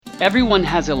Everyone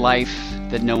has a life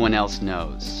that no one else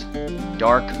knows.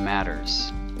 Dark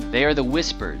matters. They are the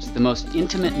whispers, the most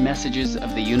intimate messages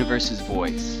of the universe's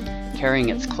voice, carrying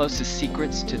its closest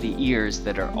secrets to the ears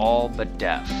that are all but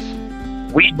deaf.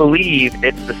 We believe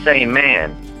it's the same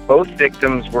man. Both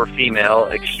victims were female,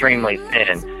 extremely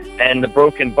thin, and the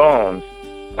broken bones.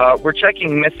 We're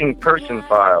checking missing person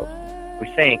files. We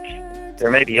think there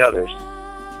may be others.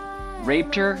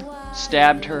 Raped her,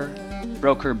 stabbed her,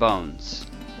 broke her bones.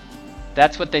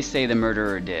 That's what they say the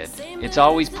murderer did. It's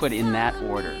always put in that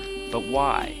order. But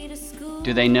why?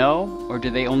 Do they know, or do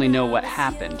they only know what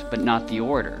happened, but not the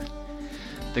order?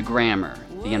 The grammar,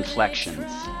 the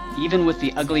inflections. Even with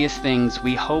the ugliest things,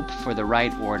 we hope for the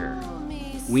right order.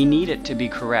 We need it to be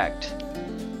correct,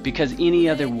 because any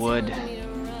other would.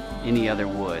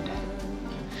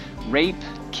 Rape,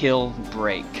 kill,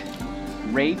 break.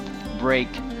 Rape, break,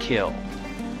 kill.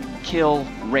 Kill,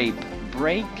 rape,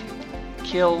 break.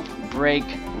 Kill, break,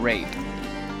 rape.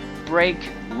 Break,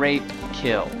 rape,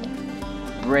 kill.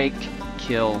 Break,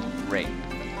 kill, rape.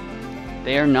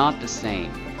 They are not the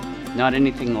same, not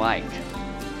anything like.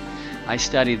 I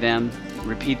study them,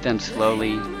 repeat them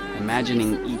slowly,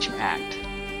 imagining each act,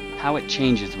 how it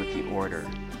changes with the order.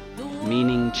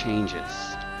 Meaning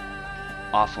changes.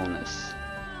 Awfulness.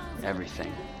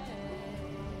 Everything.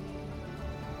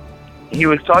 He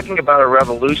was talking about a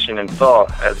revolution in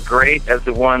thought as great as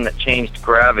the one that changed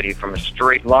gravity from a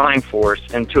straight line force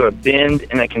into a bend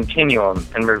in a continuum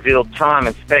and revealed time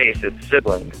and space as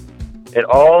siblings. It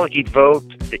all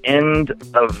evoked the end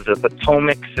of the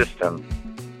Potomac system,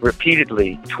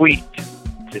 repeatedly tweaked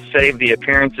to save the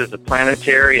appearances of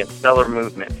planetary and stellar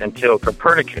movement until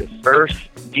Copernicus' Earth's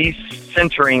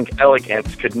decentering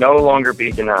elegance could no longer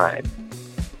be denied.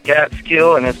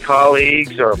 Catskill and his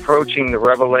colleagues are approaching the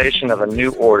revelation of a new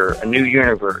order, a new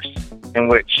universe, in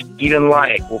which even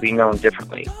light will be known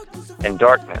differently, and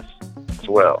darkness as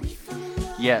well.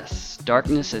 Yes,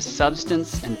 darkness is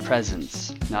substance and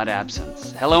presence, not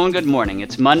absence. Hello and good morning.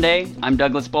 It's Monday. I'm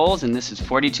Douglas Bowles, and this is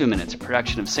 42 Minutes, a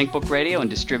production of SyncBook Radio and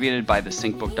distributed by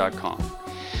thesyncbook.com.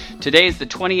 Today is the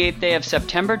 28th day of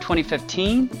September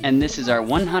 2015, and this is our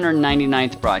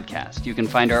 199th broadcast. You can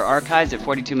find our archives at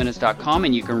 42minutes.com,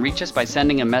 and you can reach us by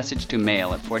sending a message to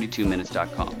mail at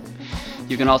 42minutes.com.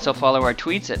 You can also follow our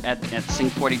tweets at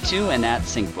Sync42 and at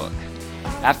SyncBook.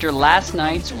 After last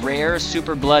night's rare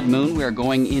super blood moon, we are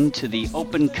going into the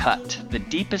open cut, the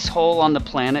deepest hole on the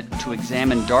planet, to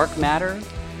examine dark matter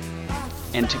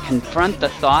and to confront the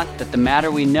thought that the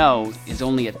matter we know is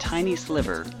only a tiny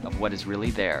sliver of what is really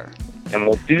there. And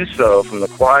we'll do so from the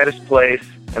quietest place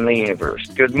in the universe.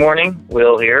 Good morning,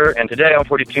 Will here, and today on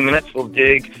 42 Minutes we'll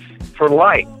dig for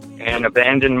light and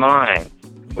abandoned mind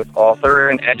with author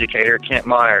and educator Kent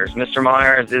Myers. Mr.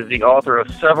 Myers is the author of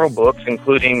several books,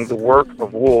 including The Work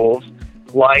of Wolves,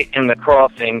 Light in the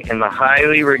Crossing, and the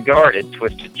highly regarded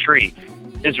Twisted Tree.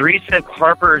 His recent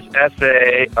Harper's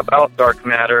essay about dark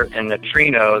matter and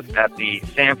neutrinos at the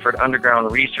Sanford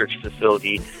Underground Research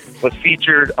Facility was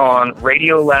featured on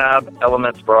Radiolab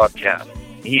Elements broadcast.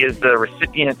 He is the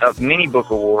recipient of many book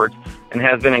awards and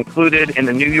has been included in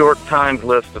the New York Times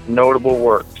list of notable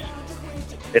works.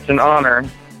 It's an honor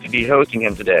to be hosting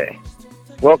him today.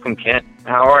 Welcome, Kent.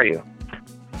 How are you?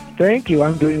 Thank you.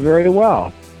 I'm doing very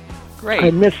well. Great.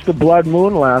 I missed the blood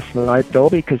moon last night, though,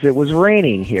 because it was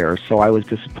raining here, so I was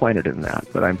disappointed in that,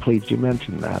 but I'm pleased you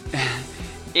mentioned that.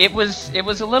 It was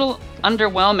a little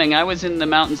underwhelming. I was in the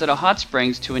mountains at a hot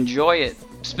springs to enjoy it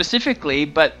specifically,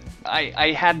 but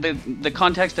I had the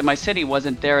context of my city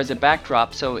wasn't there as a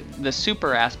backdrop, so the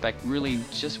super aspect really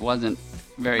just wasn't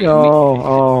very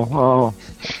immediate.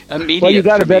 Well, you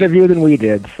got a better view than we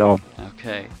did, so.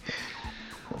 Okay.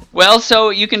 Well,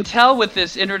 so you can tell with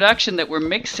this introduction that we're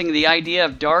mixing the idea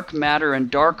of dark matter and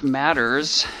dark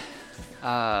matters,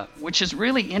 which is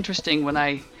really interesting when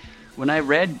I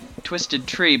read Twisted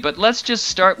Tree. But let's just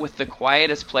start with the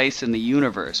quietest place in the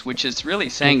universe, which is really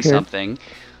saying something.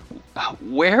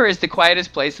 Where is the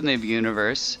quietest place in the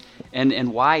universe,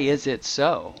 and why is it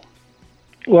so?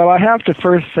 Well, I have to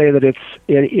first say that it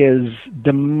is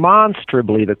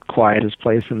demonstrably the quietest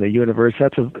place in the universe.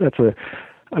 That's a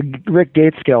Rick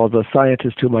Gateskill, the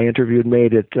scientist whom I interviewed,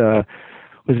 made it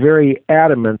was very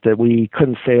adamant that we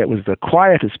couldn't say it was the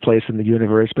quietest place in the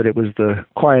universe, but it was the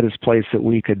quietest place that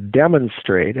we could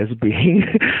demonstrate as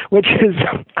being, which is,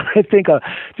 I think,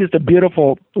 just a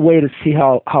beautiful way to see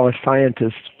how a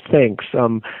scientist thinks.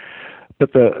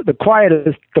 But the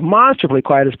quietest, demonstrably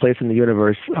quietest place in the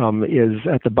universe is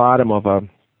at the bottom of a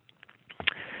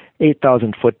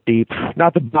 8,000 foot deep,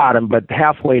 not the bottom, but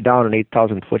halfway down an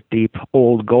 8,000 foot deep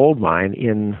old gold mine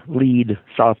in Lead,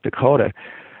 South Dakota.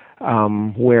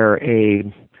 where a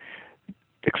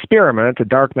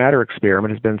dark matter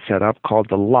experiment, has been set up called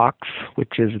the LUX,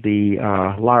 which is the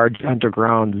Large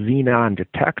Underground Xenon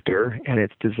Detector, and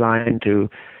it's designed to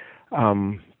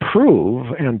prove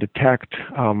and detect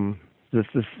this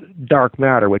dark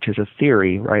matter, which is a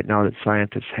theory right now that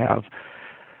scientists have,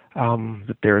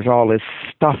 that there's all this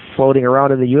stuff floating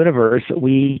around in the universe that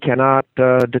we cannot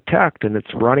detect, and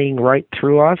it's running right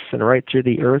through us and right through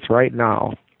the Earth right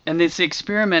now. And this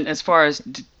experiment, as far as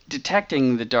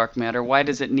detecting the dark matter, why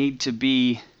does it need to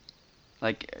be,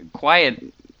 like, quiet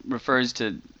refers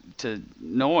to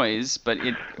noise, but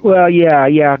it... Well, yeah,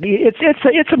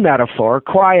 it's a metaphor.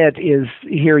 Quiet is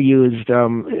here used.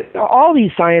 All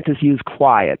these scientists use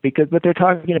quiet but they're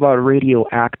talking about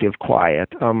radioactive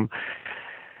quiet,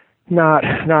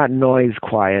 not noise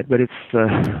quiet. But it's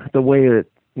the way that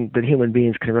human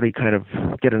beings can really kind of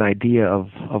get an idea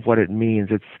of what it means.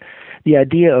 It's the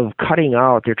idea of cutting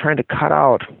out. They're trying to cut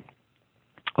out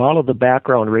all of the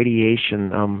background radiation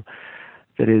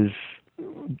that is.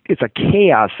 It's a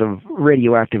chaos of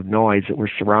radioactive noise that we're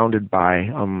surrounded by,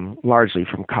 largely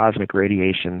from cosmic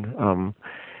radiation.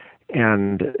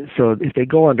 And so if they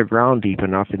go underground deep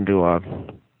enough into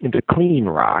clean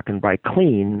rock, and by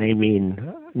clean they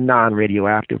mean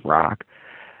non-radioactive rock,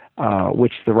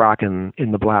 which the rock in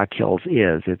the Black Hills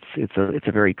is. It's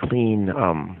a very clean,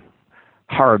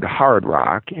 hard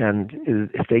rock. And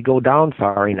if they go down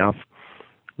far enough,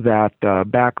 that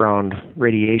background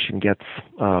radiation gets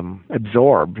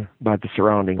absorbed by the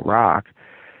surrounding rock.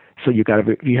 So you have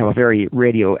a very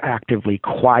radioactively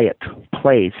quiet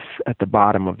place at the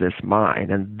bottom of this mine,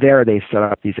 and there they set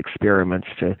up these experiments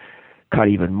to cut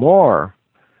even more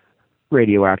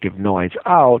radioactive noise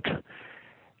out,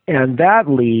 and that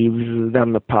leaves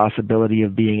them the possibility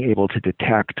of being able to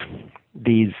detect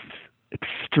these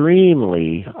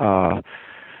extremely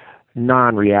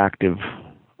non-reactive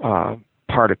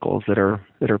particles that are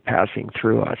passing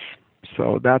through us.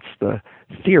 So that's the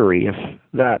theory, if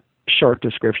that short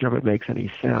description of it makes any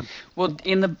sense. Well,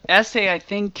 in the essay, I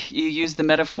think you used the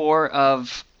metaphor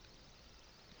of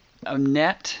a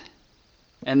net,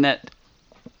 and that...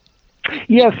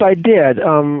 Yes, I did.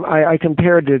 I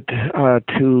compared it to,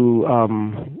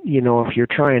 if you're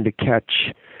trying to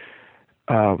catch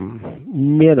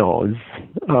minnows,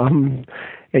 and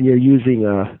you're using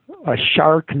a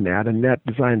shark net, a net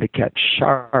designed to catch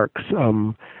sharks,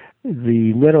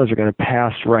 the minnows are going to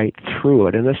pass right through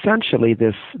it. And essentially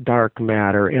this dark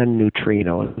matter and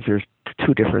neutrinos, there's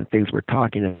two different things we're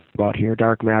talking about here.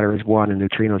 Dark matter is one and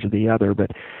neutrinos are the other, but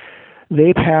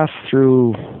they pass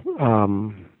through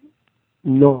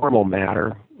normal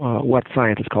matter, what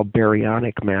scientists call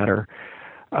baryonic matter,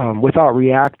 without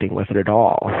reacting with it at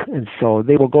all. And so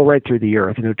they will go right through the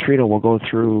Earth. A neutrino will go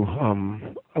through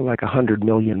like 100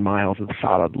 million miles of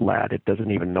solid lead. It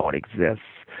doesn't even know it exists.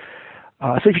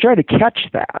 So if you try to catch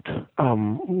that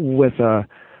with a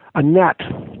net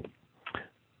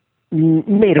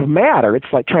made of matter,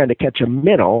 it's like trying to catch a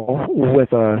minnow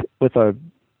with a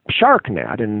shark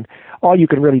net, and all you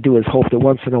can really do is hope that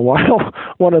once in a while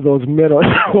one of those minnows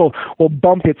will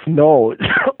bump its nose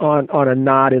on a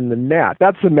knot in the net.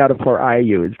 That's the metaphor I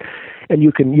use, and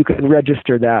you can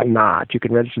register that knot. You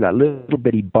can register that little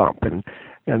bitty bump, and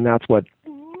that's what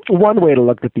one way to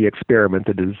look at the experiment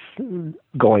that is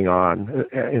going on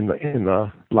in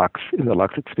the LUX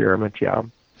experiment. Yeah.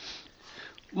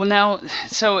 Well, now,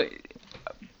 so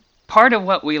part of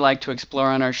what we like to explore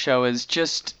on our show is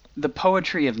just the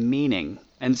poetry of meaning.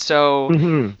 And so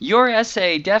your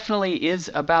essay definitely is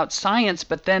about science,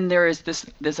 but then there is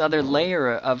this other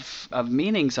layer of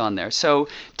meanings on there. So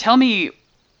tell me,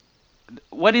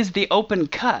 what is the open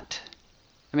cut?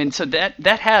 I mean, so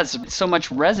that has so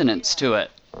much resonance to it.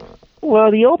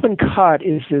 Well, the open cut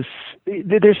is this.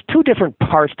 There's two different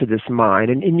parts to this mine,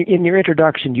 and in your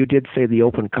introduction, you did say the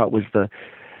open cut was the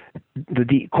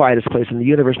quietest place in the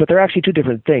universe, but they're actually two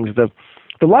different things. The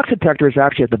LUX detector is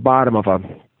actually at the bottom of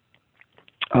an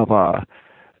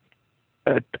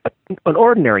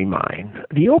ordinary mine.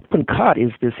 The open cut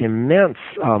is this immense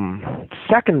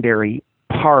secondary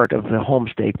part of the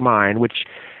Homestake mine, which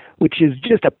is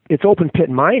just it's open pit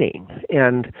mining,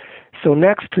 and so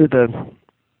next to the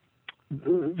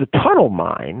tunnel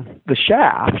mine, the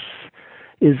shafts,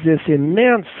 is this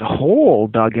immense hole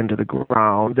dug into the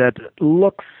ground that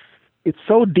it's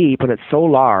so deep and it's so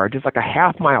large, it's like a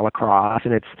half mile across,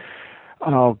 and it's,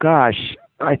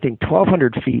 I think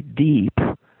 1,200 feet deep.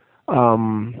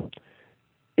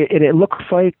 It looks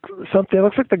like something. It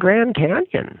looks like the Grand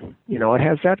Canyon. It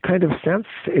has that kind of sense.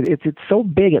 It's so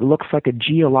big. It looks like a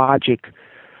geologic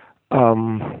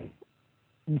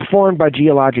formed by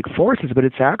geologic forces, but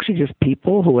it's actually just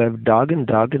people who have dug and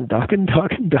dug and dug and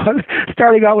dug and dug,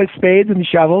 starting out with spades and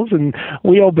shovels and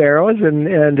wheelbarrows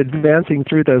and advancing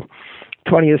through the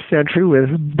 20th century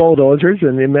with bulldozers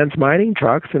and immense mining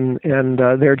trucks, and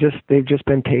they've just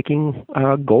been taking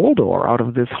gold ore out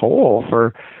of this hole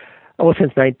for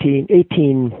since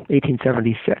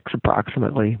 1876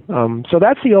 approximately. So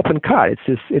that's the open cut.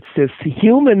 It's this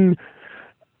human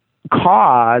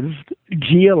caused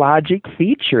geologic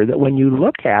feature that when you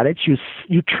look at it, you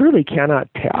truly cannot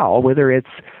tell whether it's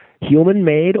human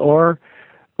made or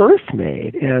earth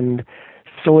made. And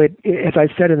so it, as I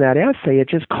said in that essay, it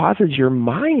just causes your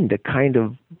mind to kind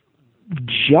of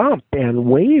jump and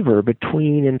waver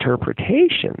between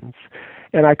interpretations.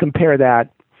 And I compare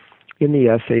that in the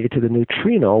essay to the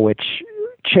neutrino, which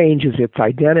changes its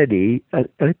identity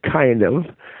kind of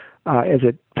as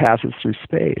it passes through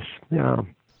space.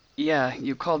 Yeah,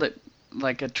 you called it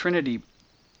like a Trinity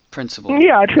principle.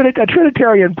 Yeah, a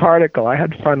Trinitarian particle. I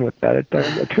had fun with that.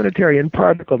 A Trinitarian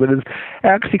particle that is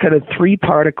actually kind of three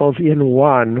particles in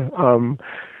one,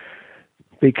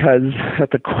 because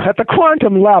at the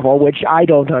quantum level, which I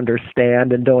don't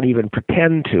understand and don't even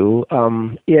pretend to,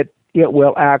 it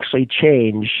will actually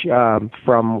change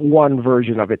from one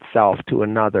version of itself to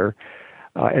another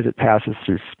as it passes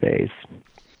through space.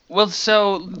 Well,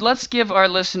 so let's give our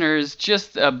listeners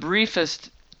just a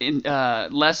briefest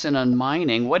lesson on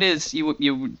mining. What is,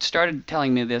 you started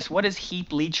telling me this, what is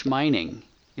heap leach mining?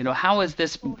 How is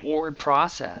this ore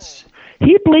processed?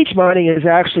 Heap leach mining is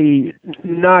actually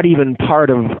not even part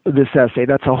of this essay.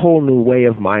 That's a whole new way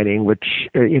of mining, which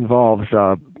involves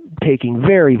taking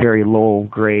very, very low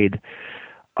grade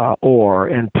ore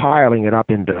and piling it up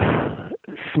into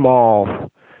small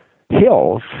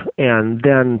hills and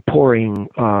then pouring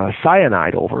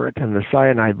cyanide over it, and the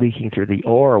cyanide leaking through the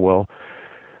ore will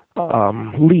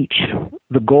leach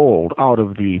the gold out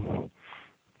of the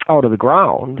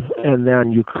ground, and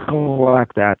then you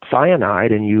collect that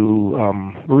cyanide and you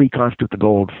reconstitute the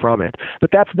gold from it.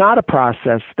 But that's not a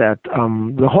process that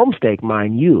the Homestake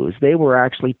mine used. They were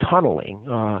actually tunneling.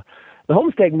 The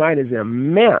Homestake mine is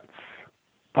immense.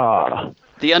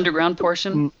 The underground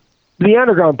portion? The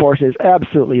underground portion is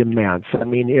absolutely immense. I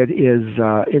mean, it is,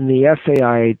 in the essay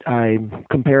I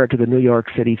compare it to the New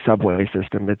York City subway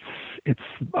system. It's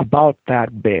about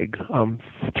that big.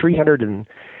 300 and,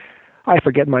 I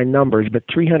forget my numbers, but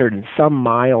 300 and some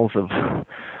miles of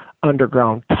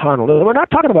underground tunnel. We're not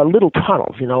talking about little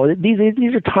tunnels,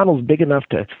 These are tunnels big enough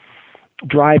to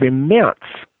drive immense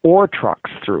ore trucks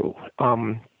through.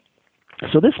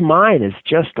 So this mine is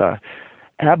just a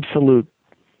absolute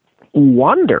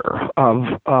wonder of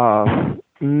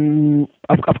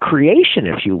creation,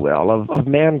 if you will, of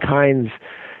mankind's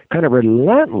kind of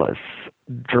relentless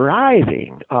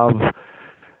driving of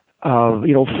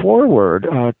forward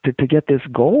to get this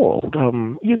gold.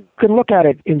 You can look at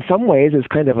it in some ways as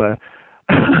kind of a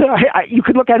you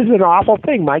could look at it as an awful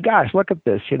thing. My gosh, look at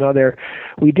this.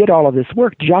 We did all of this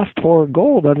work just for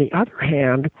gold. On the other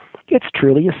hand, it's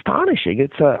truly astonishing.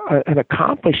 It's an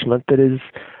accomplishment that is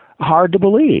hard to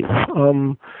believe.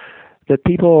 That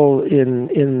people in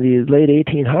the late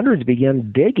 1800s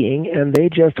began digging, and they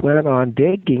just went on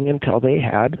digging until they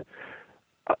had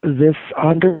this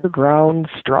underground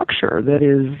structure that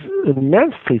is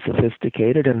immensely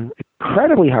sophisticated and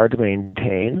incredibly hard to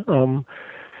maintain,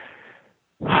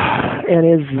 and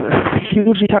is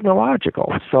hugely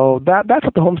technological. So that's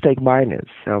what the Homestake mine is.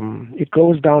 It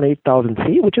goes down 8,000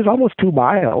 feet, which is almost 2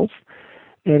 miles,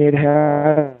 and it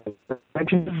has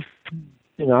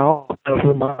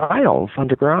over miles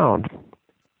underground.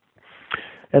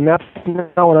 And that's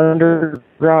now an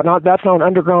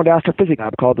underground astrophysics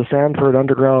lab called the Sanford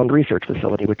Underground Research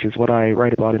Facility, which is what I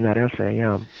write about in that essay.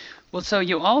 Yeah. Well, so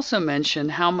you also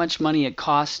mentioned how much money it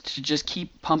costs to just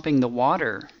keep pumping the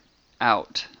water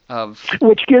out of.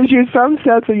 Which gives you some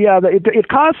sense of it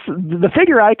costs, the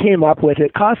figure I came up with.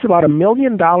 It costs about $1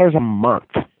 million a month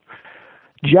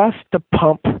just to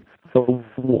pump the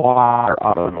water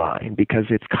out of the mine, because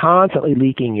it's constantly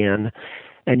leaking in,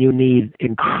 and you need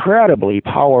incredibly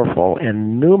powerful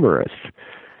and numerous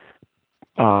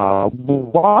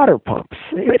water pumps.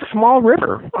 It's a small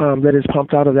river that is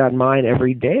pumped out of that mine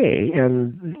every day,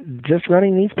 and just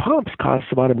running these pumps costs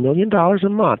about $1 million a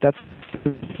month. That's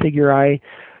the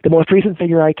most recent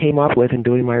figure I came up with in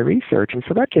doing my research, and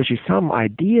so that gives you some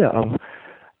idea of.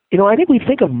 I think we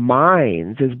think of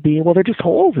mines as being, they're just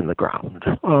holes in the ground.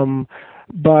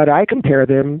 But I compare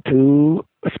them to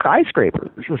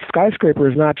skyscrapers. A skyscraper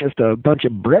is not just a bunch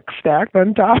of bricks stacked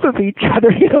on top of each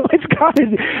other. It's got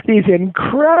these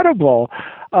incredible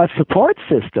support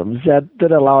systems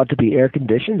that allow it to be air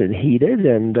conditioned and heated,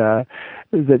 and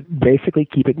that basically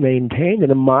keep it maintained.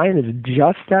 And a mine is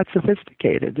just that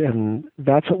sophisticated, and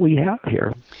that's what we have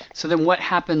here. So then what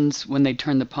happens when they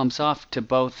turn the pumps off to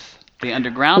both the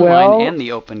underground mine and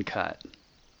the open cut?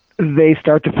 They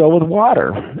start to fill with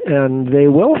water, and they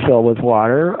will fill with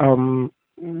water.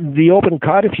 The open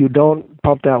cut, if you don't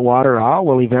pump that water out,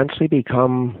 will eventually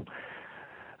become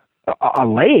a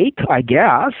lake, I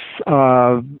guess.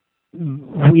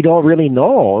 We don't really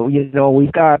know.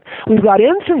 We've got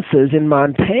instances in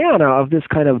Montana of this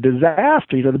kind of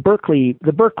disaster. The Berkeley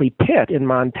pit in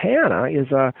Montana is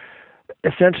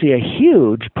essentially a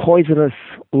huge poisonous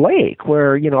lake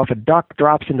where, if a duck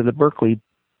drops into the Berkeley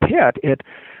pit, it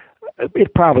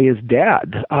probably is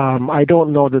dead. I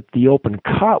don't know that the open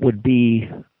cut would be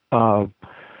a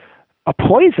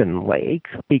poison lake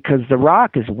because the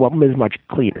rock is much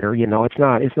cleaner. It's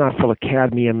not full of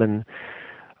cadmium and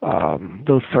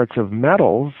those sorts of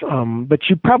metals. But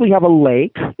you probably have a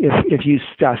lake if you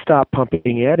stop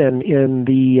pumping it, and in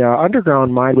the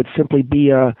underground mine would simply be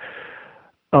a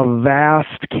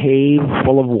vast cave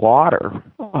full of water.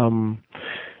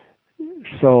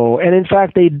 And in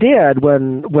fact, they did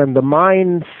when the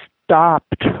mine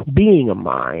stopped being a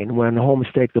mine, when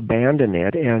Homestake abandoned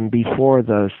it, and before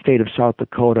the state of South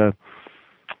Dakota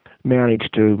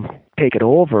managed to take it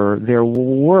over, there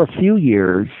were a few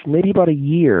years, maybe about a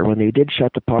year, when they did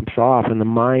shut the pumps off, and the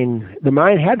mine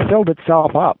had filled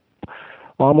itself up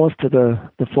almost to the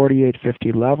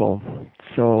 4850 level.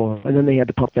 So, and then they had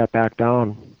to pump that back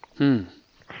down. Isn't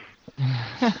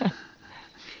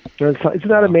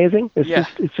that amazing?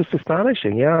 It's just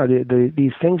astonishing. Yeah,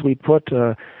 these things we put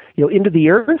into the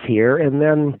earth here, and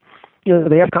then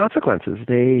they have consequences.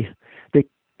 They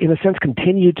in a sense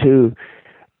continue to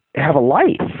have a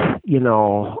life.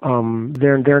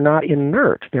 They're not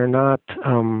inert. They're not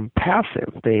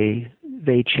passive. They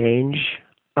change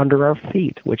under our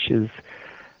feet, which is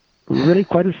really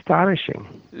quite astonishing.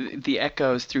 The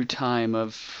echoes through time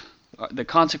of the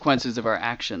consequences of our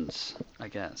actions, I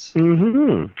guess.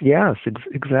 Yes,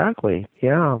 exactly.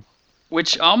 Yeah.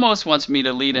 Which almost wants me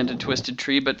to lead into Twisted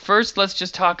Tree, but first let's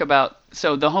just talk about,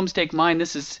 so the Homestake mine,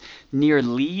 this is near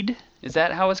Lead? Is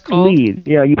that how it's called? Lead.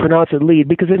 Yeah, you pronounce it lead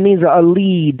because it means a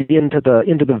lead into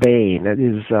the vein. It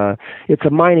is it's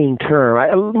a mining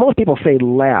term. Most people say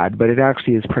lad, but it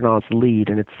actually is pronounced lead,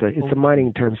 and it's a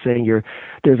mining term saying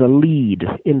there's a lead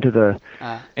into the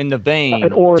in the vein.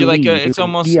 An ore lead. It's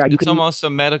almost a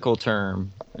medical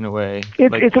term in a way.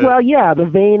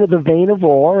 The vein of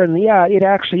ore, and it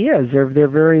actually is. They're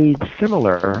very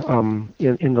similar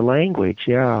in the language.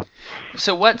 Yeah.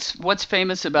 So what's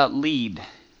famous about Lead?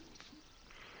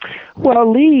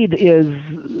 Well, Lead is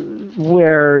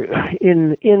where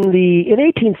in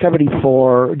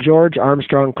 1874 George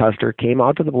Armstrong Custer came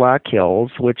out to the Black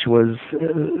Hills, which was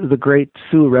the Great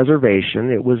Sioux Reservation.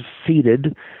 It was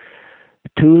ceded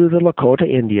to the Lakota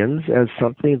Indians as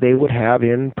something they would have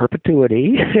in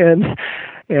perpetuity,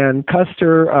 and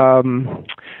Custer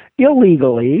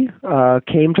illegally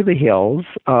came to the hills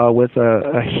with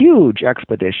a huge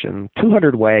expedition,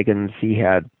 200 wagons. He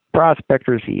had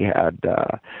prospectors, he had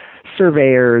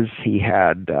surveyors, he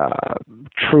had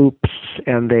troops,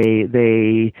 and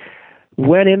they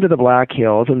went into the Black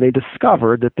Hills, and they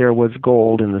discovered that there was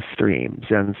gold in the streams.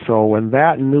 And so when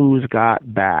that news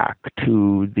got back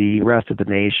to the rest of the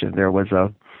nation, there was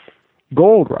a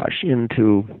gold rush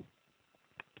into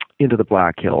the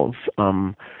Black Hills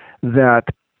that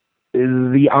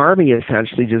the Army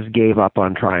essentially just gave up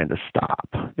on trying to stop.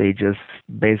 They just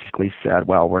basically said,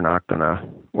 well, we're not gonna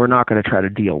try to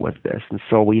deal with this. And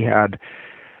so we had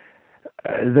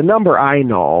the number I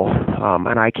know,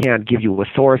 and I can't give you a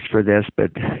source for this,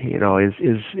 but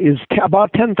is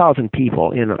about 10,000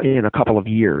 people in a couple of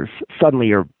years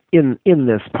suddenly are in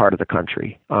this part of the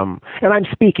country. And I'm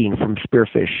speaking from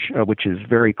Spearfish, which is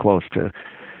very close to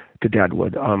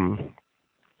Deadwood.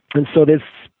 And so this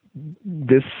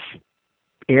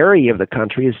area of the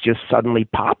country is just suddenly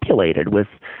populated with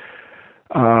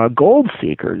gold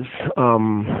seekers,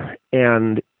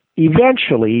 and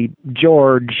eventually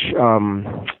George,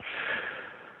 oh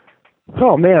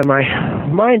man, my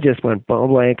mind just went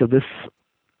blank of this.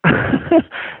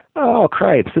 Oh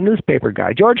cripes, the newspaper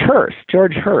guy, George Hearst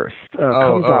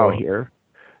comes out here.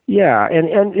 Yeah,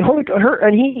 and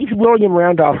he's William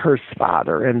Randolph Hearst's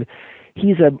father, and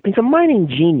he's a mining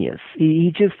genius.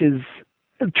 He just is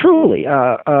truly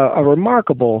a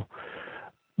remarkable,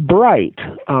 bright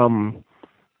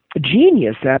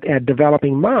genius at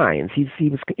developing mines. He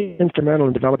was instrumental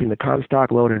in developing the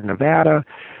Comstock lode in Nevada,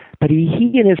 but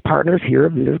he and his partners hear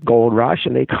of this gold rush,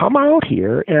 and they come out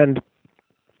here, and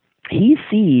he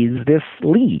sees this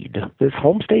lead, this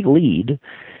homestake lead,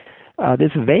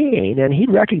 this vein, and he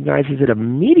recognizes it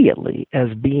immediately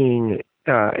as being,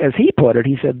 as he put it,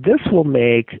 he said, this will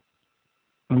make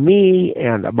me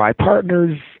and my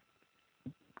partner's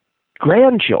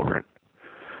grandchildren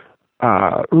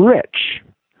rich.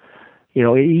 You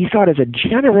know, he saw it as a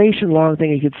generation-long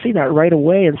thing. He could see that right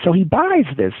away, and so he buys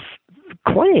this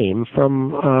claim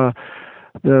from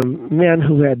the men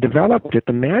who had developed it,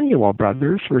 the Manuel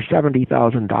brothers, for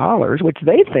 $70,000, which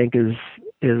they think is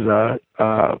a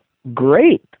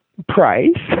great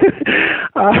price.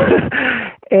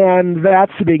 And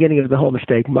that's the beginning of the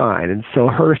Homestake Mine. And so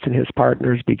Hearst and his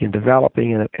partners begin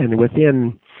developing, and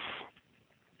within,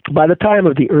 by the time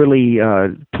of the early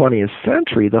 20th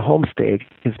century, the Homestake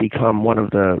has become one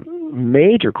of the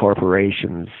major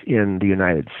corporations in the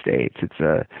United States. It's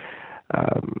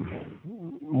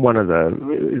one of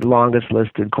the longest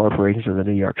listed corporations in the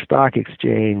New York Stock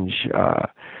Exchange.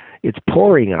 It's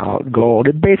pouring out gold.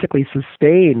 It basically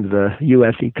sustained the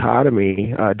U.S.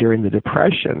 economy during the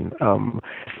Depression.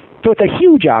 So it's a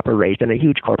huge operation, a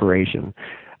huge corporation.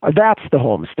 That's the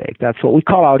Homestake. That's what we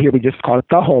call out here. We just call it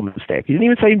the Homestake. You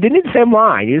didn't even say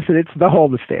mine. You just said it's the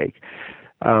Homestake.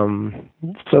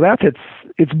 So that's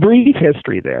its brief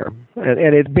history there,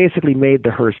 and it basically made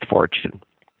the Hearst fortune.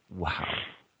 Wow.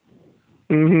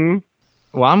 Mm-hmm.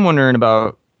 Well, I'm wondering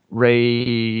about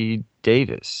Ray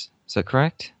Davis. Is that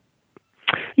correct?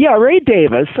 Yeah, Ray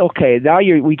Davis. Okay, now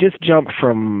we just jumped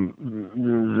from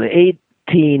the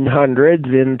 1800s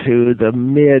into the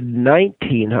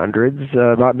mid-1900s,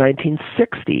 about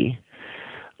 1960.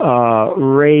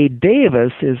 Ray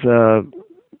Davis is a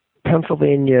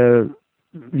Pennsylvania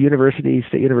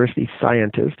State University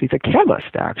scientist. He's a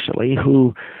chemist, actually,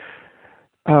 who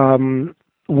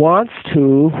wants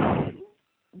to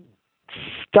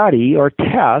study or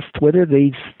test whether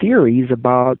these theories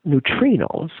about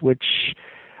neutrinos, which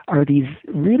are these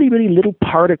really, really little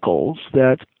particles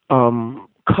that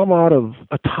come out of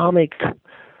atomic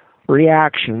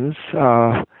reactions,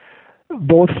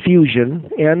 both fusion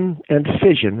and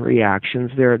fission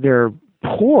reactions. They're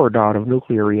poured out of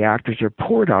nuclear reactors. They're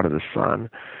poured out of the sun,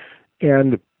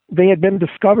 and they had been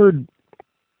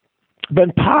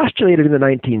postulated in the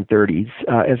 1930s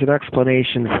as an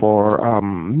explanation for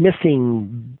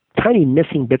tiny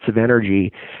missing bits of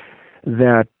energy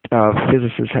that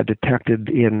physicists had detected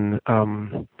in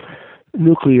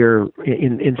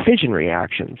in fission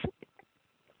reactions.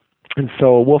 And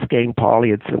so Wolfgang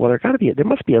Pauli had said, well, there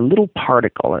must be a little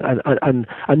particle,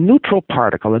 a neutral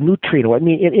particle, a neutrino. I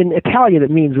mean, in Italian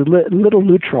it means a little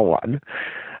neutral one.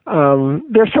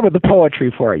 There's some of the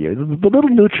poetry for you. The little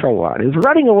neutral one is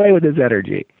running away with his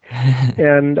energy.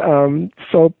 And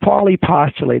so Pauli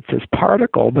postulates this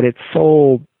particle, but it's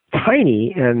so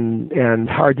tiny and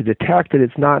hard to detect that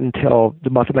it's not until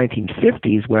about the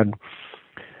 1950s, when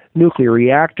nuclear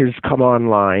reactors come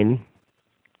online,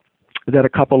 that a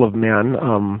couple of men,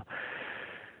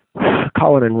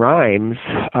 Cullen and Rimes,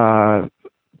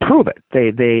 prove it.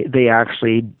 They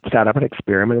actually set up an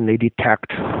experiment and they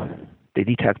detect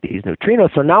these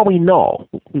neutrinos. So now we know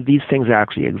these things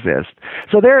actually exist.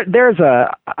 So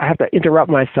I have to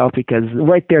interrupt myself, because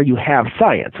right there you have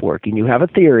science working. You have a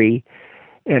theory,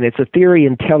 and it's a theory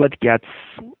until it gets,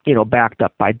 backed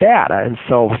up by data. And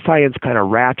so science kind of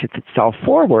ratchets itself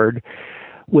forward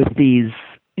with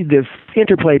this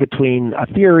interplay between a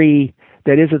theory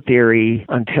that is a theory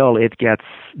until it gets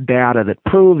data that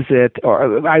proves it,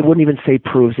 or I wouldn't even say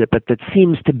proves it, but that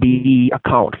seems to be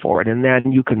account for it, and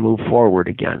then you can move forward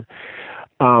again.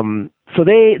 So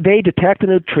they detect a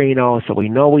neutrino, so we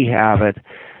know we have it.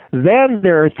 Then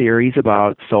there are theories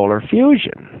about solar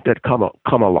fusion that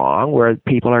come along, where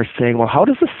people are saying, well, how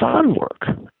does the sun work?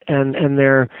 And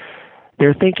they're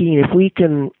thinking, if we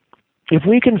can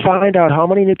find out how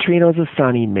many neutrinos the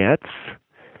sun emits,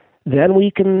 then we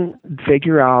can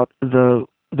figure out the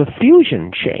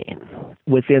fusion chain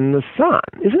within the sun.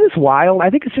 Isn't this wild? I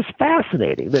think it's just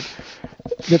fascinating that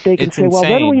they can say, well,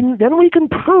 then we can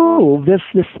prove this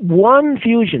one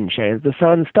fusion chain. The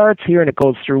sun starts here and it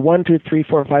goes through 1, 2, 3,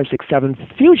 4, 5, 6, 7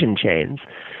 fusion chains.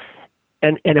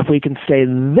 And if we can say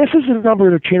this is the number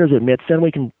of neutrinos it emits, then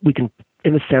we can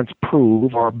in a sense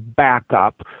prove or back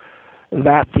up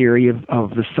that theory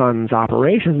of the sun's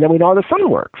operations, and then we know how the sun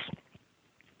works.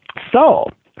 So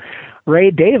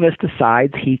Ray Davis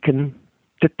decides he can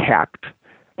detect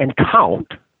and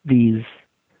count these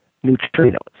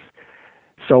neutrinos.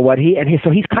 So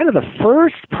he's kind of the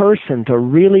first person to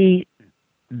really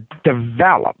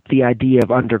develop the idea of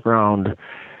underground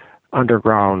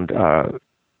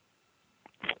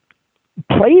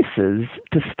places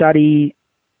to study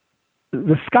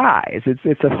the skies.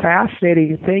 It's a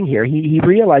fascinating thing here. He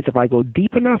realized if I go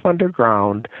deep enough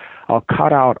underground, I'll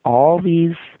cut out all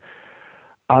these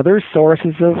other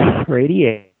sources of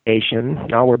radiation.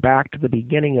 Now we're back to the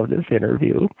beginning of this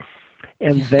interview.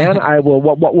 And then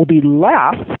what will be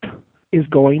left is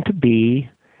going to be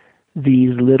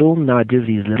these little nudges,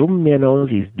 these little minnows,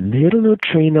 these little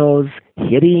neutrinos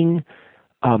hitting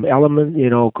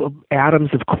atoms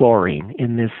of chlorine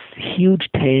in this huge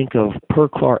tank of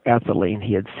perchloroethylene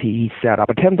he set up,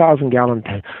 a 10,000-gallon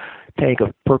tank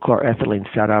of perchloroethylene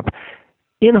set up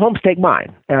in Homestake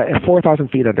Mine at 4,000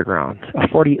 feet underground. The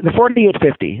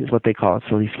 4850 is what they call it.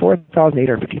 So he's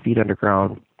 4,850 feet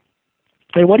underground.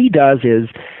 And what he does is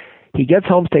he gets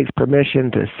Homestake's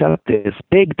permission to set up this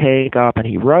big tank up, and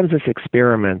he runs this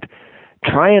experiment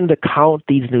trying to count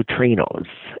these neutrinos.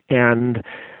 And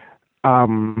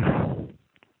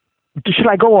should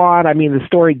I go on? I mean, the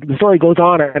story goes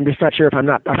on. I'm just not sure if I'm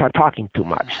talking too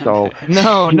much. So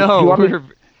no,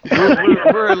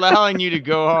 we're allowing you to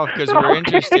go off because we're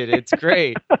interested. It's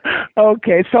great.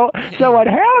 Okay, so what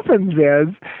happens is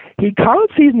he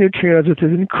counts these neutrinos with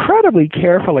this incredibly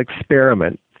careful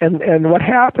experiment, and what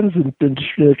happens is the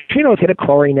neutrinos hit a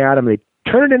chlorine atom, they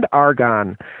turn it into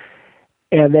argon,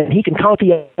 and then he can count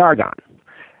the argon.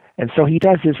 And so he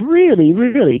does this really,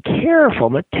 really careful,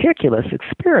 meticulous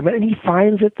experiment, and he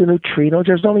finds that the neutrinos,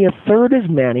 there's only a third as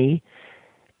many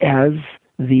as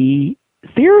the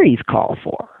theories call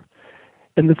for.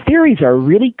 And the theories are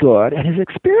really good, and his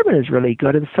experiment is really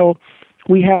good. And so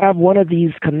we have one of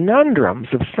these conundrums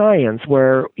of science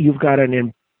where you've got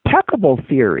an impeccable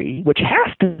theory, which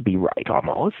has to be right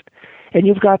almost, and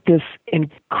you've got this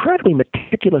incredibly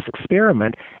meticulous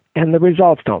experiment, and the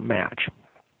results don't match.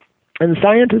 And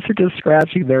scientists are just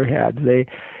scratching their heads.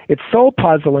 It's so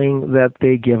puzzling that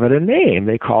they give it a name.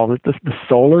 They call it the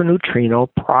solar neutrino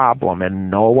problem,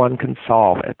 and no one can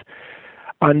solve it.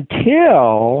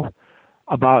 Until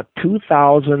about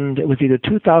 2000, it was either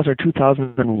 2000 or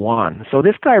 2001. So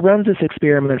this guy runs this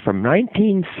experiment from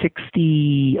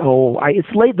 1960,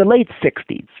 it's the late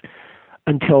 60s,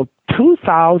 until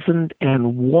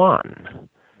 2001.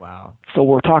 Wow. So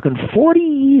we're talking 40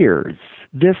 years.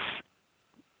 This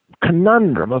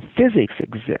conundrum of physics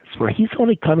exists, where he's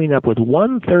only coming up with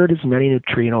 1/3 as many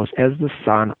neutrinos as the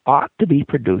sun ought to be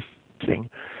producing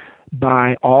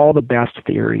by all the best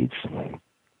theories.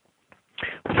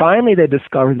 Finally, they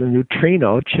discovered the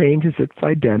neutrino changes its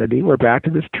identity. We're back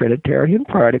to this Trinitarian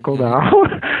particle now.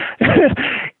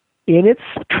 In its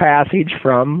passage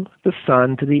from the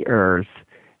sun to the earth,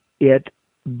 it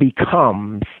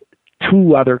becomes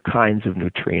two other kinds of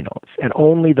neutrinos, and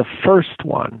only the first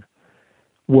one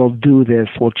will do this,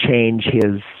 will change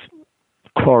his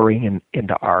chlorine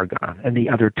into argon, and the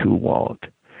other two won't.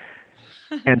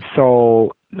 And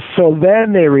so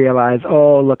then they realize,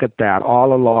 oh, look at that.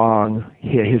 All along,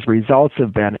 his results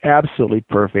have been absolutely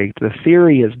perfect. The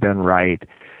theory has been right.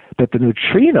 But the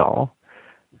neutrino,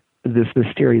 this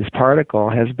mysterious particle,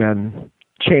 has been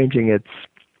changing its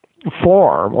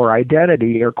form or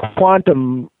identity or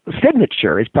quantum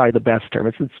signature is probably the best term.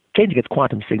 It's changing its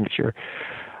quantum signature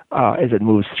as it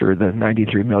moves through the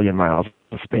 93 million miles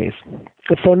of space. And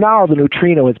so now the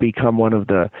neutrino has become one of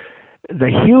the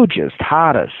hugest,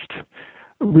 hottest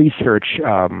research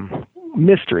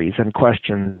mysteries and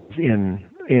questions in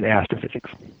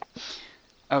astrophysics.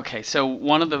 Okay, so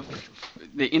one of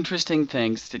the interesting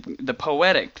things, the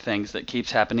poetic things that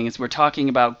keeps happening is we're talking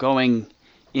about going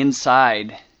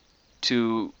inside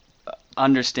to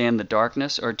understand the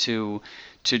darkness, or to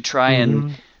try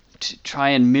and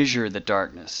measure the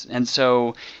darkness. And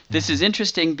so this is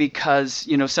interesting because,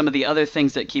 some of the other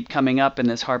things that keep coming up in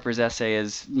this Harper's essay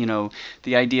is,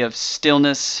 the idea of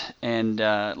stillness and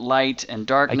light and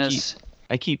darkness.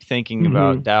 I keep thinking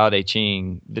about Tao Te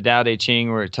Ching, the Tao Te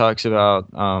Ching, where it talks about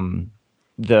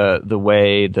the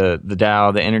way the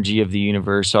Tao, the energy of the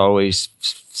universe, always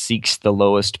seeks the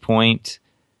lowest point.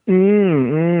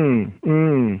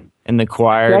 And the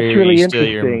quieter that's really you still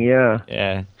interesting.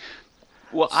 Yeah.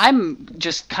 Well, I'm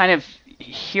just kind of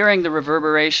hearing the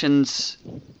reverberations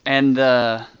and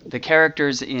the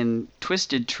characters in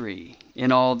Twisted Tree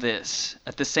in all this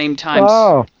at the same time.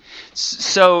 Oh.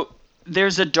 So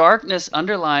there's a darkness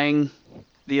underlying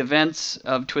the events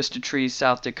of Twisted Tree,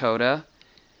 South Dakota,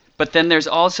 but then there's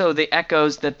also the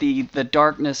echoes that the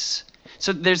darkness.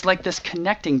 So there's like this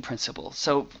connecting principle.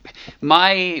 So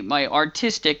my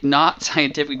artistic, not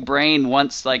scientific brain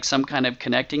wants like some kind of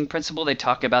connecting principle. They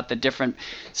talk about the different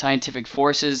scientific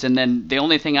forces, and then the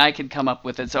only thing I could come up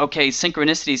with is, okay,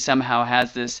 synchronicity somehow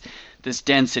has this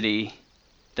density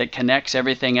that connects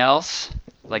everything else.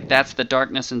 Like that's the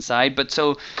darkness inside. But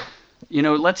so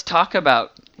let's talk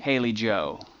about Haley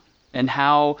Joe and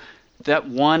how that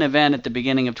one event at the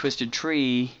beginning of Twisted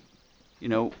Tree,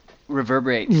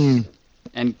 reverberates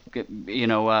and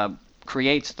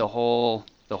creates the whole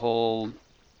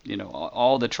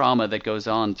all the trauma that goes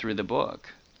on through the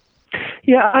book.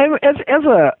 Yeah, I'm as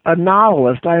a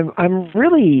novelist, I'm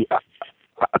really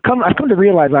I've come to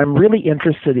realize I'm really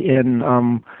interested in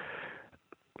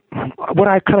what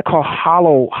I kind of call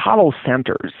hollow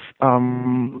centers,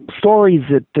 stories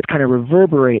that kind of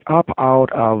reverberate up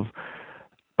out of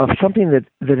something that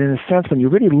in a sense, when you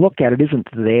really look at it, isn't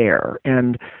there.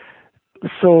 And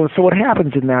so what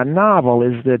happens in that novel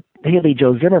is that Haley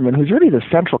Joe Zimmerman, who's really the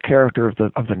central character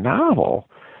of the novel,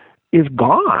 is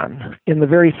gone in the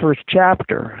very first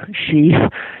chapter. She's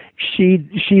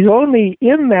only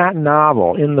in that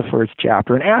novel in the first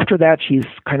chapter, and after that she's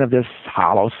kind of this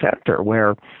hollow center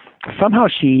where somehow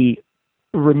she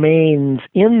remains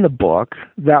in the book.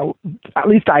 That, at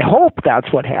least I hope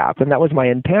that's what happened. That was my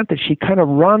intent, that she kind of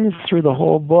runs through the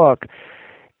whole book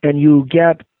and you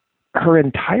get her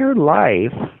entire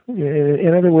life.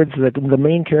 In other words, the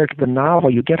main character of the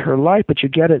novel, you get her life, but you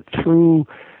get it through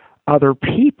other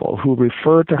people who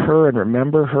refer to her and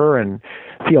remember her and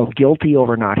feel guilty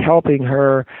over not helping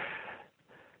her,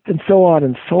 and so on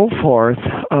and so forth,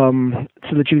 so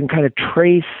that you can kind of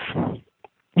trace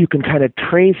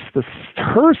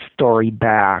her story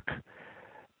back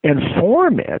and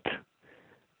form it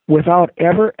without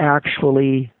ever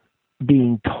actually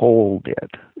being told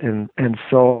it. And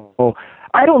so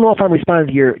I don't know if I'm responding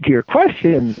to your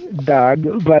question,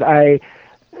 Doug, but I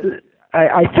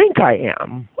think I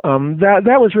am.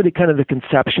 That was really kind of the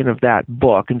conception of that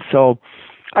book. And so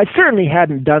I certainly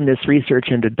hadn't done this research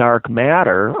into dark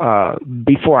matter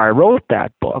before I wrote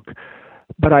that book,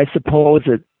 but I suppose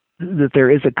that there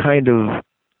is a kind of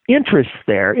interest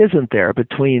there, isn't there,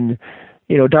 between,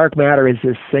 dark matter is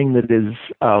this thing that is,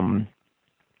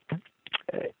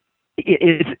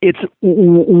 it's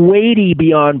weighty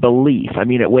beyond belief. I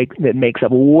mean, it makes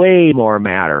up way more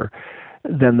matter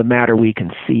than the matter we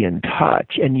can see and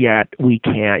touch, and yet we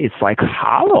can't. It's like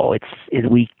hollow.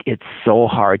 It's so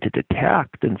hard to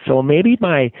detect, and so maybe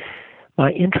my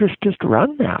interests just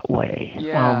run that way.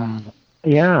 Yeah.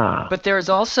 Yeah. But there's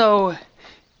also,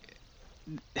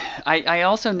 I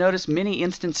also noticed many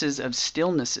instances of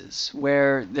stillnesses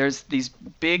where there's these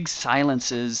big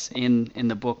silences in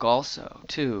the book also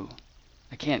too.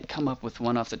 I can't come up with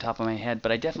one off the top of my head,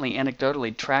 but I definitely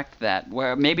anecdotally tracked that,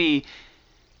 where maybe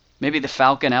the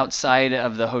falcon outside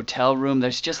of the hotel room,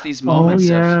 there's just these moments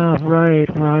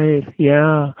right,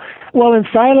 yeah. Well, and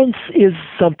silence is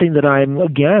something that I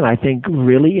think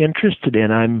really interested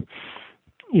in.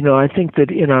 I think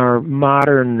that in our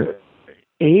modern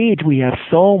age, we have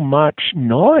so much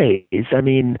noise. I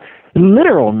mean,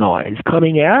 literal noise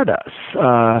coming at us.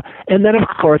 And then, of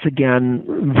course, again,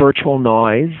 virtual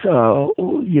noise, cell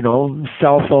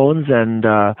phones and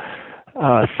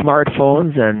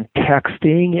smartphones and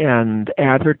texting and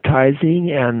advertising,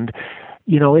 and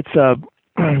it's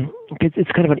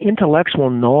kind of an intellectual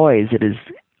noise that is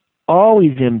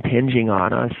always impinging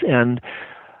on us. And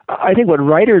I think what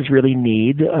writers really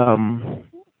need,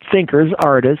 thinkers,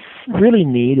 artists really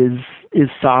need, is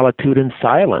solitude and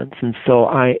silence. And so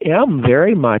I am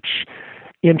very much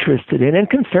interested in and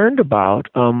concerned about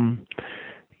how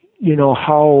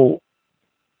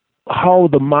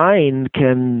the mind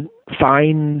can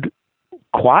find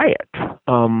quiet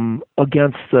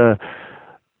against the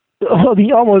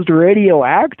almost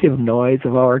radioactive noise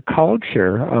of our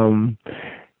culture.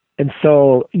 And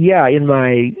so, yeah, in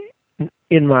my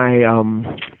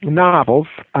novels,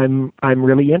 I'm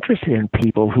really interested in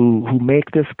people who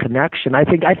make this connection. I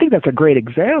think that's a great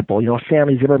example.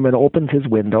 Stanley Zimmerman opens his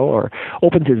window or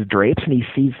opens his drapes, and he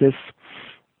sees this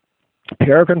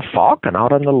peregrine falcon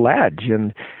out on the ledge,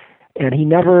 and he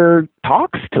never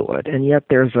talks to it, and yet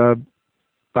there's a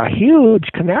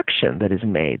huge connection that is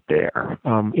made there,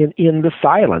 in the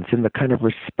silence, in the kind of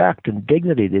respect and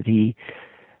dignity that he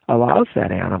allows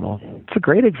that animal. It's a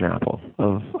great example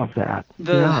of that.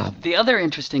 The other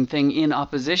interesting thing, in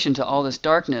opposition to all this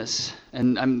darkness,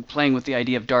 and I'm playing with the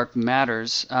idea of dark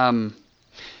matters,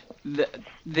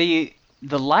 the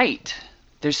light.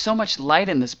 There's so much light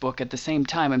in this book at the same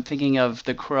time. I'm thinking of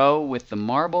The Crow with the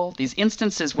marble. These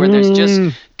instances where there's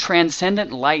just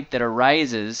transcendent light that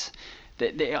arises,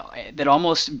 that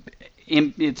almost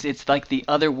it's like the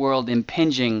other world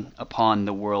impinging upon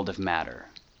the world of matter.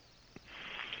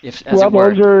 I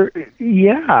love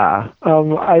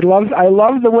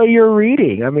the way you're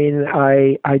reading. I mean,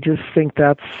 I just think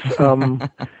that's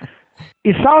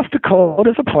South Dakota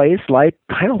is a place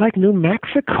kind of like New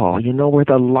Mexico, where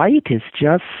the light is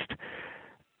just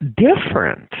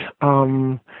different.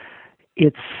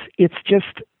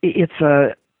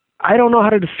 I don't know how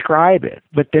to describe it,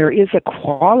 but there is a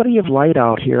quality of light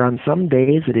out here on some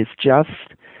days that is just,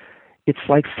 it's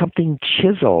like something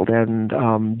chiseled and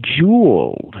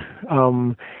jeweled,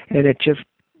 and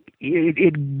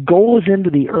it goes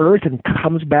into the earth and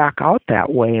comes back out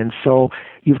that way. And so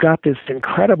you've got this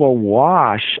incredible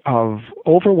wash of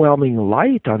overwhelming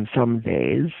light on some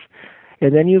days,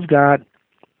 and then you've got,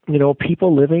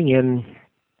 people living in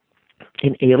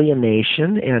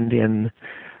alienation and in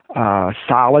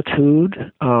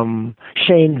solitude.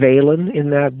 Shane Valen in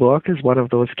that book is one of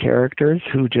those characters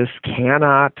who just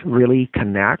cannot really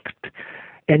connect,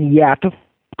 and yet, of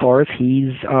course,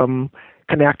 he's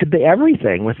connected to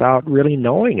everything without really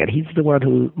knowing it. He's the one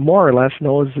who more or less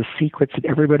knows the secrets that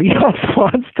everybody else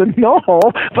wants to know,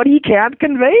 but he can't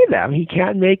convey them. He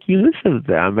can't make use of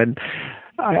them. And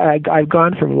I've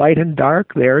gone from light and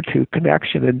dark there to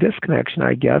connection and disconnection,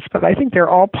 I guess, but I think they're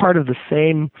all part of the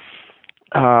same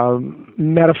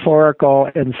metaphorical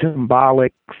and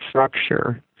symbolic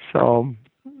structure. So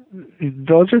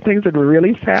those are things that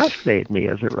really fascinate me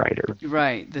as a writer.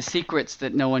 Right, the secrets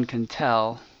that no one can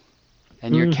tell.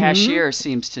 And your cashier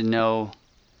seems to know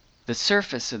the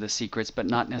surface of the secrets, but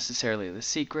not necessarily the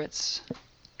secrets.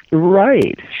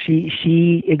 Right.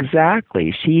 She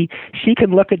exactly. She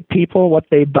can look at people, what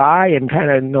they buy, and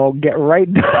kind of get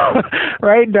right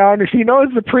down. She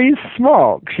knows the priest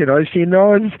smokes. She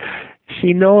knows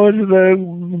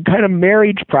the kind of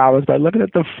marriage problems by looking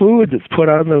at the food that's put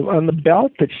on the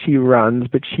belt that she runs.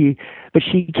 But she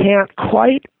can't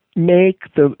quite make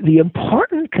the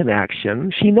important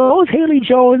connection. She knows Haley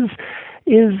Jones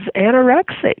is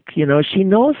anorexic. She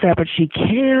knows that, but she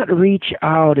can't reach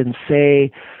out and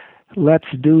say, let's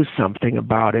do something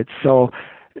about it. So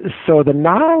the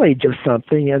knowledge of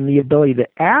something and the ability to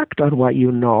act on what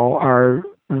you know are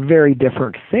very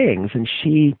different things. And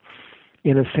she,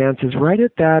 in a sense, is right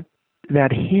at that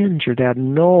hinge or that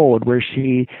node where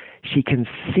she can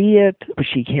see it, but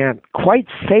she can't quite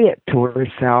say it to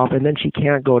herself, and then she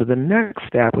can't go to the next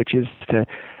step, which is to,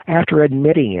 after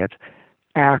admitting it,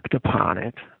 act upon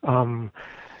it.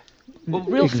 Well,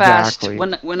 real exactly.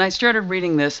 Fast, when I started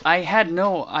reading this, I had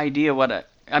no idea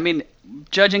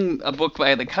judging a book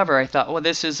by the cover, I thought, well,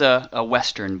 this is a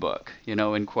Western book,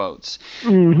 in quotes.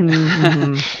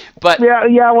 Mm-hmm. But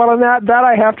yeah. Well, and that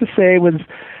I have to say was,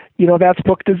 that's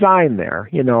book design there.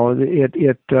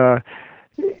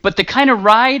 But the kind of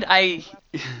ride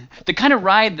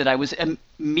that I was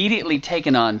immediately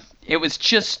taken on, it was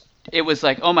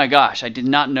like, oh my gosh, I did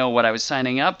not know what I was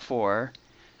signing up for.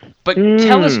 But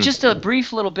tell us just a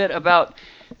brief little bit about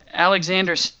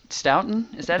Alexander Stoughton.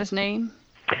 Is that his name?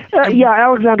 Yeah,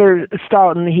 Alexander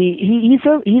Stoughton. He's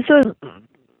a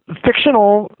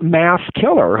fictional mass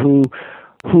killer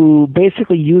who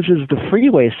basically uses the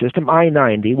freeway system,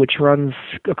 I-90, which runs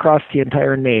across the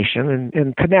entire nation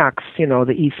and connects,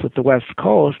 the east with the west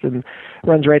coast and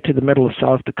runs right to the middle of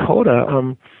South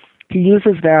Dakota. He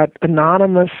uses that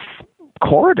anonymous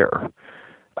corridor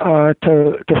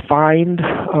to find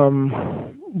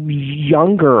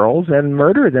young girls and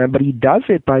murder them, but he does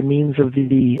it by means of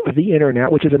the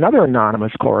internet, which is another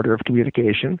anonymous corridor of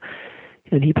communication.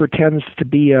 And he pretends to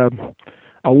be a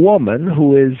woman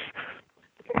who is.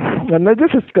 And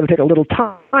this is going to take a little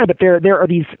time, but there are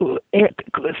these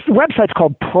websites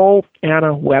called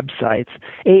pro-Ana websites,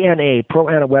 ANA,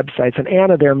 pro-Ana websites, and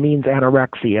Ana there means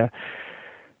anorexia.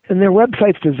 And they're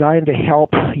websites designed to help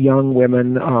young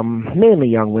women, mainly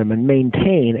young women,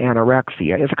 maintain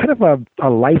anorexia. It's a kind of a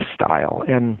lifestyle.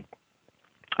 And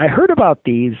I heard about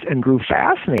these and grew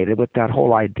fascinated with that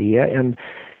whole idea and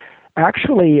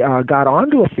actually got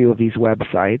onto a few of these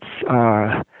websites.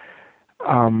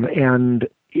 And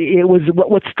it was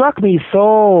what struck me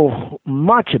so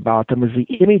much about them was the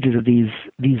images of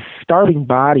these starving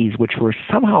bodies, which were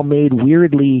somehow made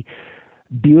weirdly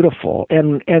beautiful.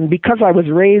 And because I was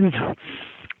raised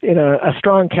in a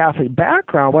strong Catholic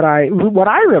background, what I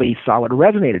really saw, what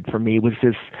resonated for me was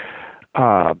this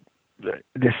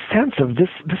sense of this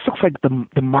looks like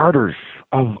the martyrs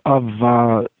of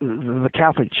the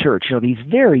Catholic Church. These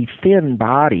very thin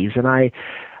bodies, and I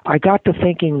got to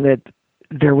thinking that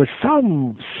there was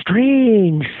some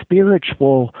strange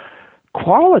spiritual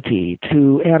quality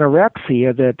to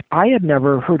anorexia that I had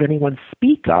never heard anyone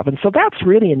speak of. And so that's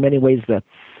really in many ways the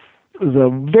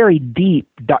very deep,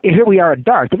 here we are at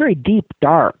dark, the very deep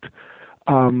dark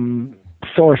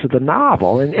source of the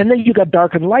novel. And then you got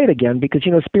dark and light again, because,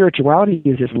 spirituality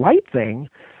is this light thing,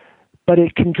 but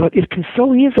it can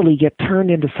so easily get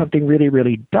turned into something really,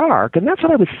 really dark. And that's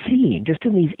what I was seeing just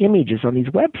in these images on these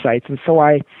websites. And so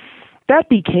that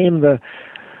became the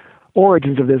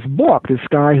origins of this book. This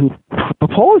guy who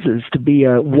proposes to be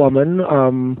a woman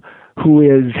who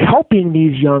is helping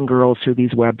these young girls through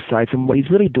these websites, and what he's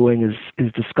really doing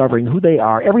is discovering who they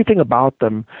are, everything about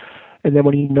them, and then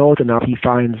when he knows enough, he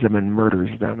finds them and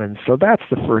murders them. And so that's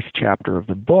the first chapter of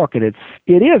the book, and it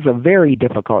is a very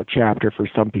difficult chapter for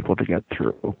some people to get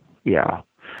through. Yeah.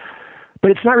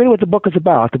 But it's not really what the book is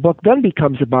about. The book then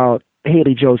becomes about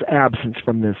Haley Joe's absence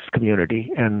from this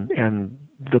community and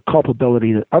the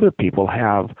culpability that other people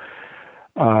have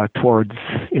towards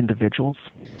individuals.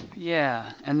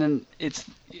 Yeah, and then it's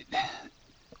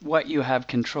what you have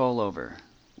control over.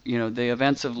 You know, the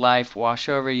events of life wash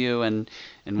over you, and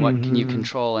what can you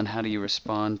control, and how do you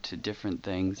respond to different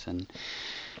things? And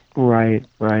right.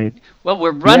 Well,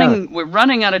 we're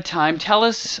running out of time. Tell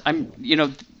us,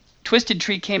 Twisted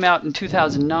Tree came out in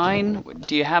 2009.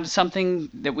 Do you have something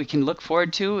that we can look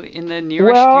forward to in the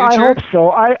nearest future? I hope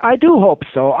so. I do hope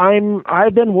so.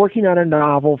 I've been working on a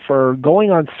novel for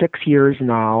going on 6 years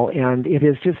now, and it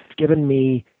has just given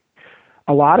me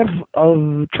a lot of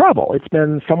trouble. It's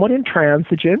been somewhat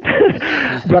intransigent,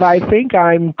 but I think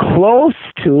I'm close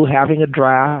to having a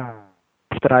draft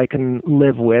that I can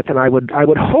live with, and I would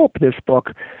hope this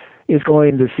book is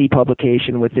going to see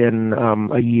publication within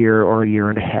a year or a year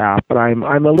and a half. But I'm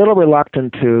a little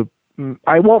reluctant to.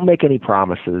 I won't make any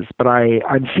promises, but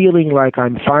I'm feeling like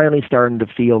I'm finally starting to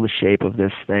feel the shape of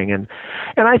this thing, and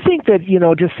I think that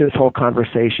just this whole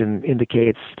conversation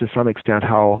indicates to some extent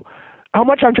how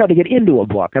much I'm trying to get into a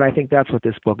book, and I think that's what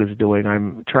this book is doing.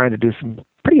 I'm trying to do some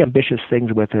pretty ambitious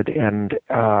things with it, and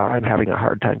I'm having a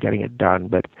hard time getting it done.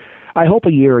 But I hope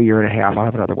a year and a half, I'll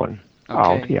have another one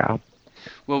out. Yeah.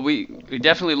 Well, we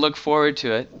definitely look forward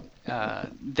to it.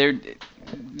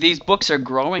 These books are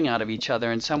growing out of each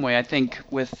other in some way. I think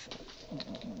with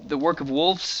the work of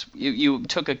Wolf's, you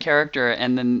took a character,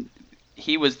 and then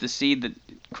he was the seed that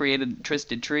created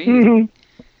Twisted Tree. Mm-hmm.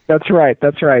 That's right.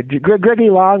 Gregory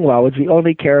Longwell was the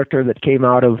only character that came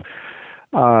out of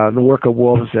the work of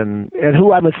Wolf's, and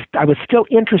who I was still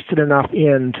interested enough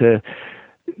in to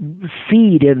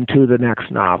feed into the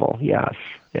next novel. Yes.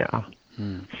 Yeah.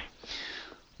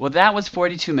 Well, that was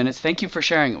 42 minutes. Thank you for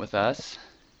sharing it with us.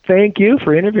 Thank you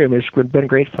for interviewing me. It's been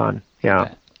great fun.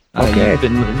 Yeah. Okay.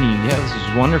 This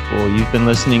is wonderful. You've been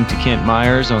listening to Kent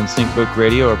Myers on SyncBook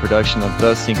Radio, a production of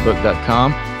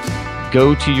thesyncbook.com.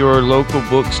 Go to your local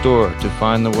bookstore to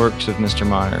find the works of Mr.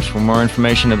 Myers. For more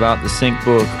information about the Sync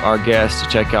Book, our guests, to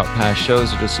check out past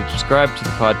shows, or to subscribe to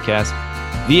the podcast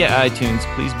via iTunes,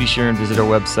 please be sure and visit our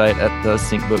website at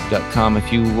thesyncbook.com.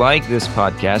 If you like this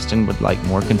podcast and would like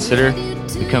more, consider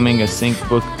becoming a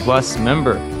SyncBook Plus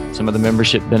member. Some of the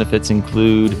membership benefits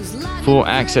include full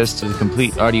access to the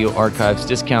complete audio archives,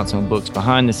 discounts on books,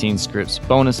 behind-the-scenes scripts,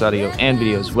 bonus audio and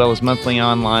videos, as well as monthly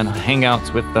online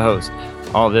hangouts with the host.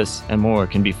 All this and more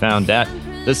can be found at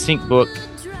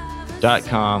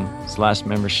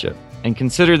thesyncbook.com/membership. And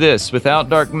consider this: without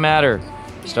dark matter,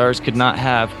 stars could not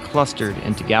have clustered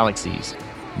into galaxies.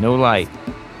 No light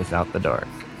without the dark.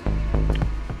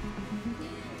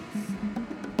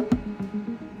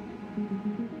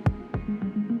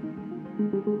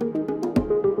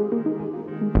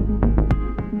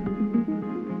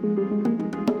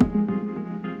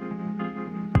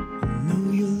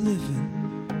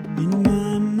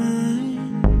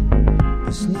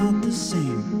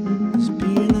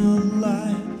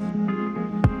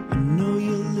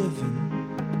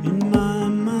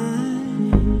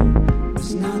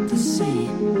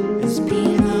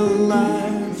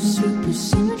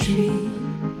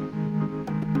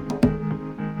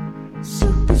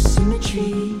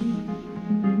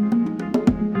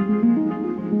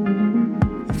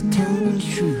 If telling the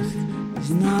truth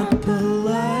is not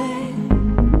polite,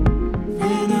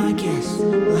 then I